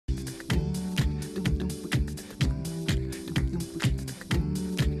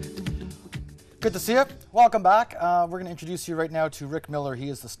Good to see you. Welcome back. We're going to introduce you right now to Rick Miller. He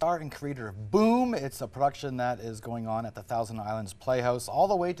is the star and creator of Boom. It's a production that is going on at the Thousand Islands Playhouse all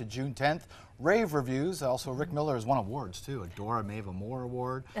the way to June 10th. Rave reviews. Also, Rick Miller has won awards too. A Dora Mava Moore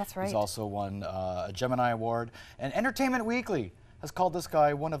Award. That's right. He's also won a Gemini Award. And Entertainment Weekly has called this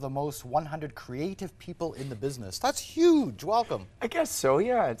guy one of the most 100 creative people in the business. That's huge. Welcome. I guess so.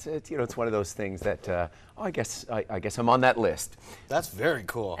 Yeah, it's it's one of those things that I guess I'm on that list. That's very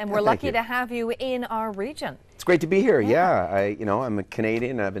cool. And we're lucky to have you in our region. It's great to be here. Yeah, I'm a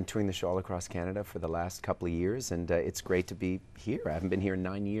Canadian. I've been touring the show all across Canada for the last couple of years, and it's great to be here. I haven't been here in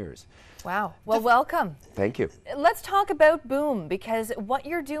 9 years. Wow. Well, welcome. Thank you. Let's talk about Boom, because what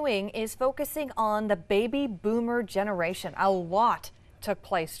you're doing is focusing on the baby boomer generation. A lot took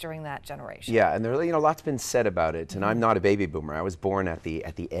place during that generation. Yeah, and there, lots been said about it. And I'm not a baby boomer. I was born at the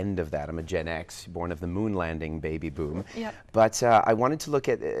end of that. I'm a Gen X, born of the moon landing baby boom. Yep. But I wanted to look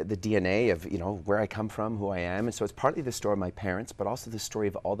at the DNA of where I come from, who I am, and so it's partly the story of my parents, but also the story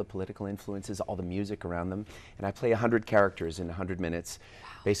of all the political influences, all the music around them. And I play 100 characters in 100 minutes.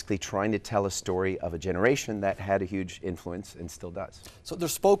 Basically trying to tell a story of a generation that had a huge influence and still does. So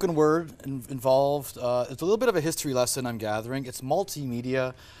there's spoken word involved. It's a little bit of a history lesson, I'm gathering. It's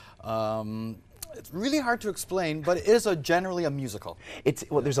multimedia. It's really hard to explain, but it is generally a musical.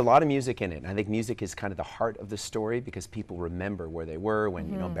 Well, there's a lot of music in it, and I think music is kind of the heart of the story because people remember where they were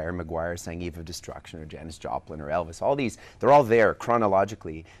when Barry McGuire sang Eve of Destruction or Janis Joplin or Elvis. All these, they're all there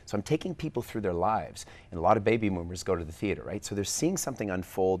chronologically. So I'm taking people through their lives, and a lot of baby boomers go to the theater, right? So they're seeing something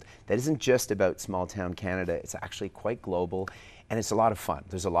unfold that isn't just about small town Canada. It's actually quite global. And it's a lot of fun.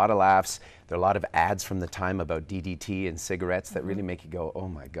 There's a lot of laughs. There are a lot of ads from the time about DDT and cigarettes that really make you go, oh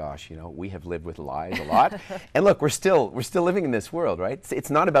my gosh, we have lived with lies a lot. And look, we're still living in this world, right? It's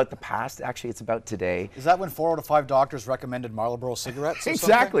not about the past, actually, it's about today. Is that when 4 out of 5 doctors recommended Marlboro cigarettes?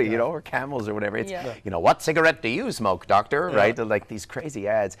 Exactly, or Camels or whatever. It's, what cigarette do you smoke, doctor? Right? Like these crazy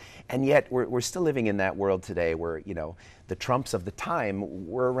ads. And yet we're still living in that world today where, the Trumps of the time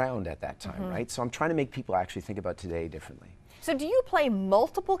were around at that time, right? So I'm trying to make people actually think about today differently. So do you play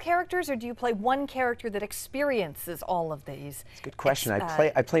multiple characters, or do you play one character that experiences all of these? It's a good question.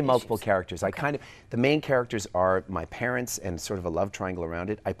 I play multiple characters. Okay. The main characters are my parents and sort of a love triangle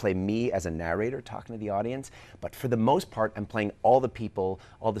around it. I play me as a narrator talking to the audience, but for the most part, I'm playing all the people,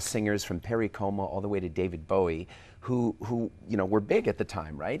 all the singers from Perry Como all the way to David Bowie, who were big at the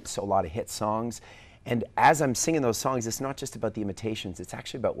time, right? So a lot of hit songs. And as I'm singing those songs, it's not just about the imitations, it's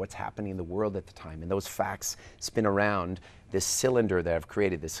actually about what's happening in the world at the time. And those facts spin around this cylinder that I've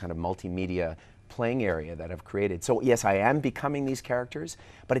created, this kind of multimedia playing area that I've created. So yes, I am becoming these characters,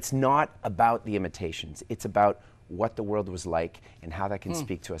 but it's not about the imitations. It's about what the world was like and how that can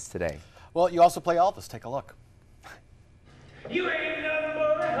speak to us today. Well, you also play Elvis. Take a look. You ain't nothing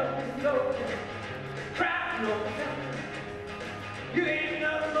but a no crap, no. You ain't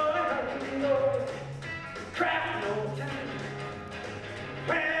nothing but a no crap, no time.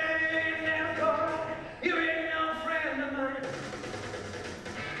 When ain't never gone, you ain't no friend of mine.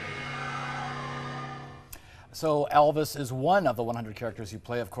 So Elvis is one of the 100 characters you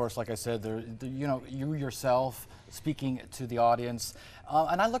play. Of course, like I said, you yourself speaking to the audience.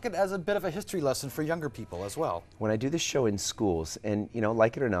 And I look at it as a bit of a history lesson for younger people as well. When I do this show in schools, and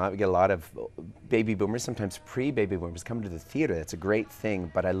like it or not, we get a lot of baby boomers, sometimes pre-baby boomers, come to the theater. That's a great thing,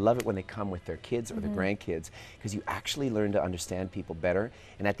 but I love it when they come with their kids or their grandkids, because you actually learn to understand people better.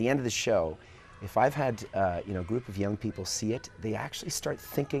 And at the end of the show, if I've had a group of young people see it, they actually start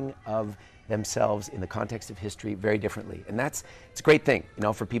thinking of themselves in the context of history very differently. And it's a great thing,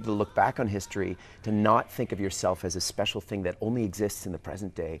 for people to look back on history, to not think of yourself as a special thing that only exists in the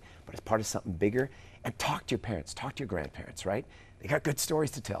present day, but as part of something bigger. And talk to your parents, talk to your grandparents, right? They got good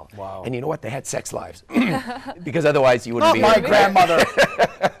stories to tell. Wow. And you know what? They had sex lives. Because otherwise you wouldn't be my grandmother.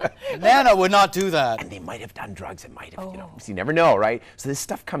 Nana would not do that. And they might have done drugs. It might have, so you never know, right? So this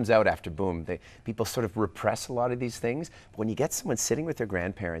stuff comes out after Boom. People sort of repress a lot of these things. But when you get someone sitting with their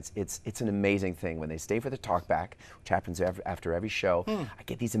grandparents, it's an amazing thing. When they stay for the talk back, which happens after every show, I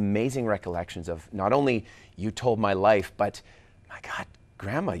get these amazing recollections of not only you told my life, but my God,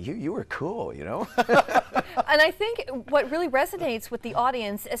 Grandma, you were cool, And I think what really resonates with the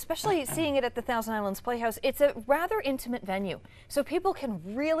audience, especially seeing it at the Thousand Islands Playhouse, it's a rather intimate venue. So people can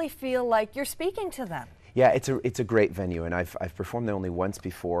really feel like you're speaking to them. Yeah, it's a great venue, and I've performed there only once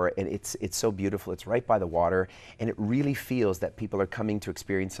before, and it's so beautiful. It's right by the water, and it really feels that people are coming to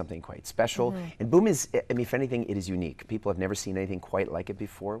experience something quite special. And Boom is, I mean, if anything, it is unique. People have never seen anything quite like it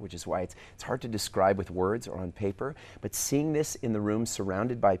before, which is why it's hard to describe with words or on paper. But seeing this in the room,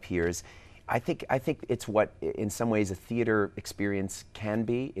 surrounded by peers, I think it's what, in some ways, a theater experience can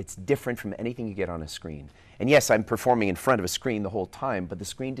be. It's different from anything you get on a screen. And yes, I'm performing in front of a screen the whole time, but the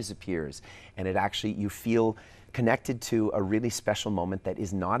screen disappears, and it actually, you feel connected to a really special moment that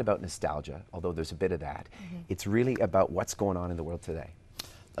is not about nostalgia, although there's a bit of that. It's really about what's going on in the world today.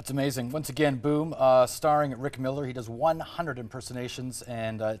 That's amazing. Once again, Boom, starring Rick Miller. He does 100 impersonations,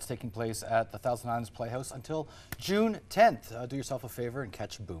 and it's taking place at the Thousand Islands Playhouse until June 10th. Do yourself a favor and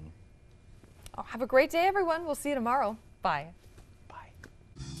catch Boom. Oh, have a great day, everyone. We'll see you tomorrow. Bye.